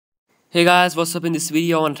Hey guys, what's up? In this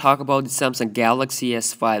video, I want to talk about the Samsung Galaxy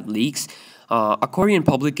S5 leaks. A Korean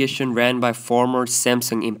publication ran by former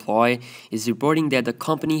Samsung employee is reporting that the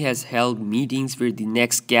company has held meetings where the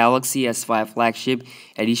next Galaxy S5 flagship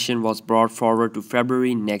edition was brought forward to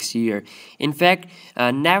February next year. In fact,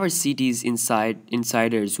 Never Cities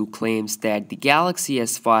insiders who claims that the Galaxy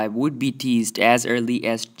S5 would be teased as early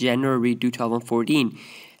as January 2014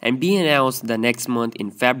 and be announced the next month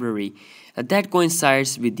in February. That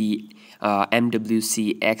coincides with the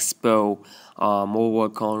MWC Expo Mobile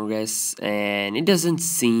Congress, and it doesn't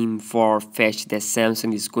seem far-fetched that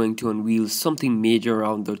Samsung is going to unveil something major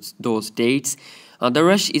around those dates. The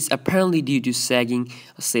rush is apparently due to sagging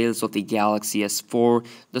sales of the Galaxy S4.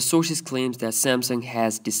 The sources claims that Samsung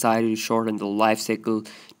has decided to shorten the life cycle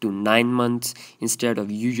to 9 months instead of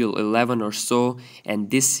usual 11 or so, and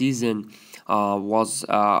this season was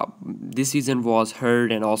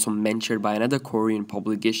heard and also mentioned by another Korean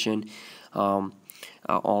publication,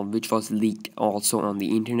 which was leaked also on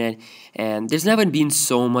the internet. And there's never been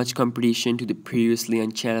so much competition to the previously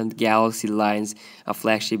unchanneled Galaxy line's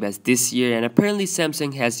flagship as this year, and apparently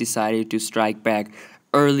Samsung has decided to strike back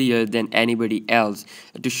earlier than anybody else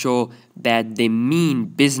to show that they mean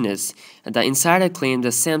business. The insider claimed that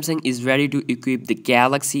Samsung is ready to equip the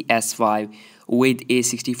Galaxy S5 with a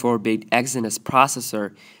 64-bit Exynos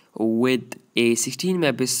processor with a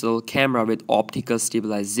 16-megapixel camera with optical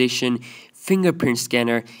stabilization, fingerprint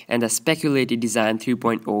scanner, and a speculated design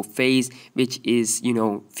 3.0 phase, which is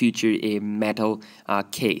featured a metal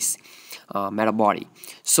case, metal body.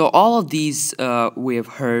 So all of these we have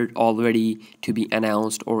heard already to be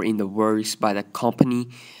announced or in the works by the company,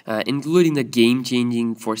 including the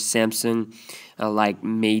game-changing for Samsung, like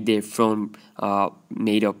made their phone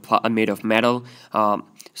made of metal.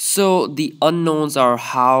 So the unknowns are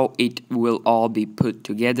how it will all be put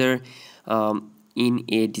together in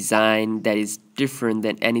a design that is different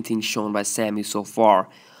than anything shown by Samsung so far.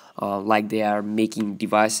 Like they are making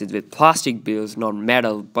devices with plastic builds, not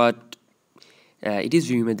metal, but it is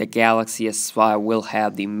rumored that Galaxy S5 will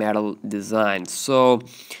have the metal design. So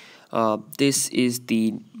this is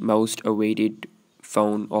the most awaited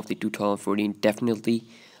phone of the 2014, definitely.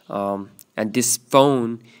 And this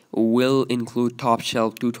phone will include top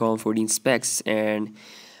shelf 2014 specs, and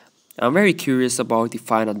I'm very curious about the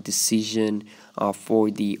final decision for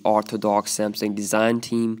the orthodox Samsung design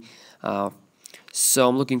team. So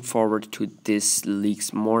I'm looking forward to this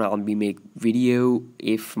leaks more. I'll be make video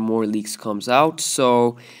if more leaks comes out.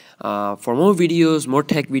 So for more videos, more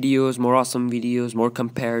tech videos, more awesome videos, more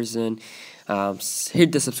comparison,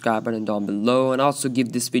 hit the subscribe button down below, and also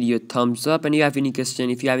give this video a thumbs up. And if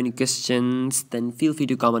you have any questions, then feel free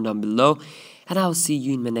to comment down below, and I'll see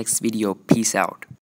you in my next video. Peace out.